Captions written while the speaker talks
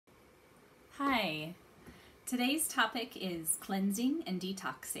Hi, today's topic is cleansing and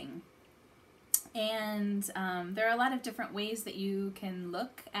detoxing. And there are a lot of different ways that you can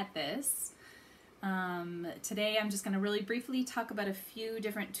look at this. Today I'm just going to really briefly talk about a few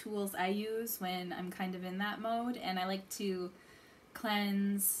different tools I use when I'm kind of in that mode, and I like to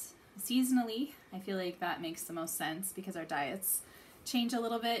cleanse seasonally. I feel like that makes the most sense because our diets change a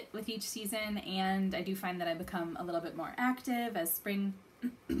little bit with each season, and I do find that I become a little bit more active as spring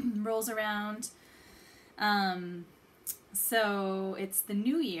rolls around. So it's the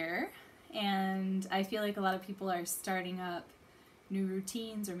new year, and I feel like a lot of people are starting up new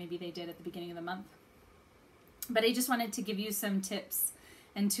routines, or maybe they did at the beginning of the month. But I just wanted to give you some tips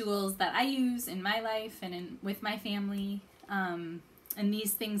and tools that I use in my life and with my family. And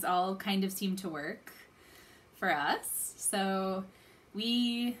these things all kind of seem to work for us. So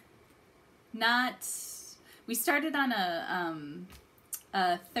we started on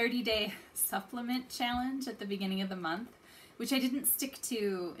a 30-day supplement challenge at the beginning of the month, which I didn't stick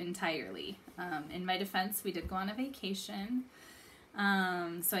to entirely. In my defense, we did go on a vacation,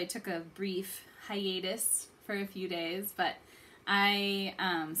 so I took a brief hiatus for a few days, but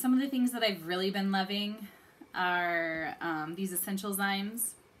some of the things that I've really been loving are these essential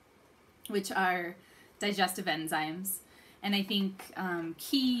zymes, which are digestive enzymes. And I think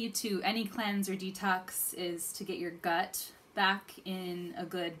key to any cleanse or detox is to get your gut back in a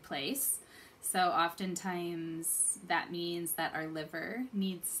good place. So oftentimes that means that our liver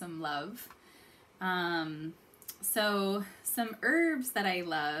needs some love. So some herbs that I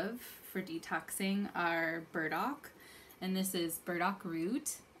love for detoxing are burdock, and this is burdock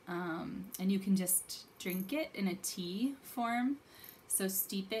root, and you can just drink it in a tea form. So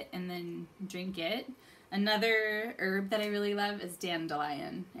steep it and then drink it. Another herb that I really love is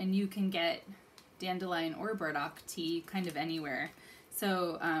dandelion, and you can get dandelion or burdock tea kind of anywhere.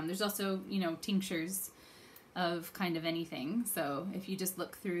 So there's also, tinctures of kind of anything. So if you just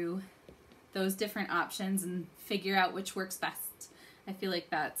look through those different options and figure out which works best, I feel like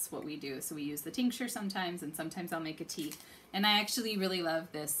that's what we do. So we use the tincture sometimes, and sometimes I'll make a tea. And I actually really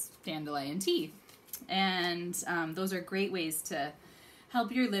love this dandelion tea. And those are great ways to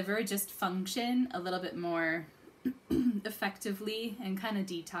help your liver just function a little bit more effectively and kind of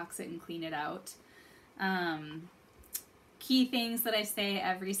detox it and clean it out. Key things that I say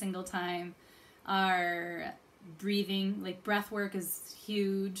every single time are breathing. Like, breath work is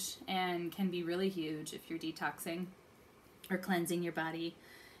huge and can be really huge if you're detoxing or cleansing your body.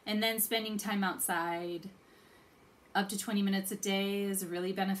 And then spending time outside, up to 20 minutes a day, is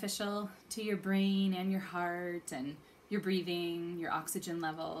really beneficial to your brain and your heart and your breathing, your oxygen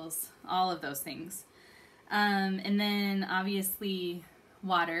levels, all of those things. And then obviously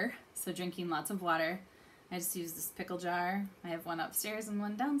water, so drinking lots of water. I just use this pickle jar. I have one upstairs and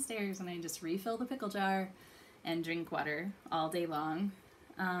one downstairs, and I just refill the pickle jar and drink water all day long.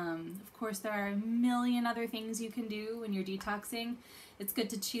 Of course, there are a million other things you can do when you're detoxing. It's good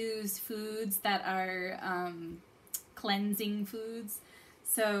to choose foods that are cleansing foods.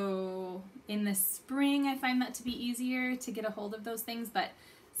 So in the spring, I find that to be easier to get a hold of those things, but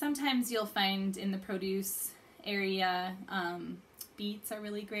sometimes you'll find in the produce area, beets are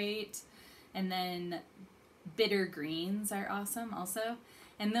really great, and then bitter greens are awesome also.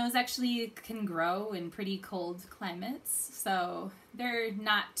 And those actually can grow in pretty cold climates, so they're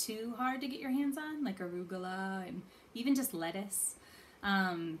not too hard to get your hands on, like arugula and even just lettuce,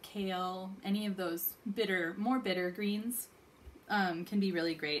 kale, any of those more bitter greens. Can be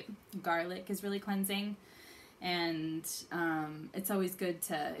really great. Garlic is really cleansing, and it's always good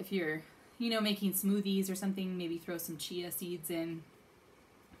to, if you're, making smoothies or something, maybe throw some chia seeds in.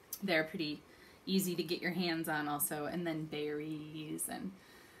 They're pretty easy to get your hands on also, and then berries, and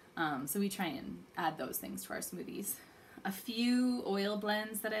so we try and add those things to our smoothies. A few oil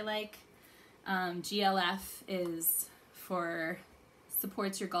blends that I like. GLF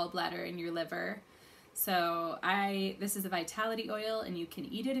supports your gallbladder and your liver. So this is a vitality oil, and you can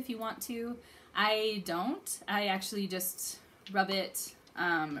eat it if you want to. I don't. I actually just rub it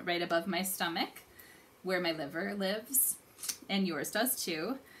right above my stomach where my liver lives, and yours does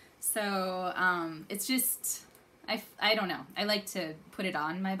too. So it's just, I don't know. I like to put it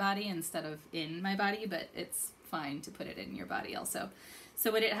on my body instead of in my body, but it's fine to put it in your body also.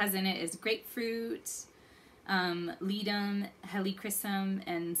 So what it has in it is grapefruit, ledum, helichrysum,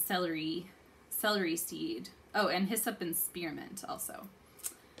 and celery seed. Oh, and hyssop and spearmint also.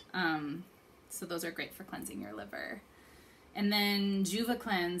 So those are great for cleansing your liver. And then Juva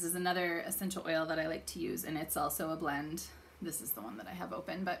Cleanse is another essential oil that I like to use, and it's also a blend. This is the one that I have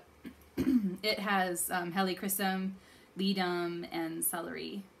open, but it has helichrysum, ledum, and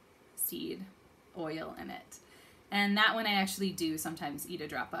celery seed oil in it. And that one I actually do sometimes eat a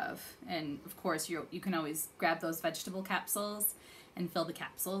drop of. And of course, you can always grab those vegetable capsules and fill the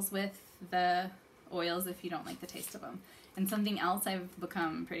capsules with the oils if you don't like the taste of them. And something else I've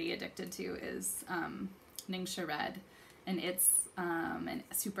become pretty addicted to is Ningxia Red. And it's a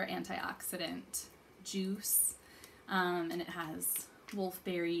super antioxidant juice. And it has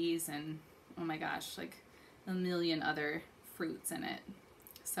wolfberries and, oh my gosh, like a million other fruits in it.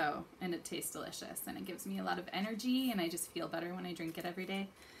 So, and it tastes delicious, and it gives me a lot of energy, and I just feel better when I drink it every day.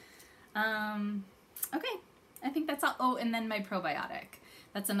 Okay, I think that's all. Oh, and then my probiotic.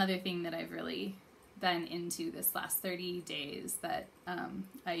 That's another thing that I've really been into this last 30 days that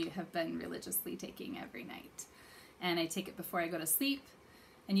I have been religiously taking every night. And I take it before I go to sleep,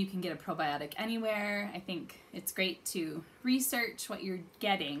 and you can get a probiotic anywhere. I think it's great to research what you're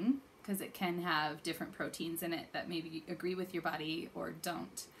getting, because it can have different proteins in it that maybe agree with your body or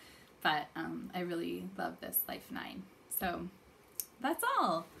don't. But I really love this Life 9. So that's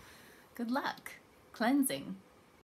all. Good luck cleansing.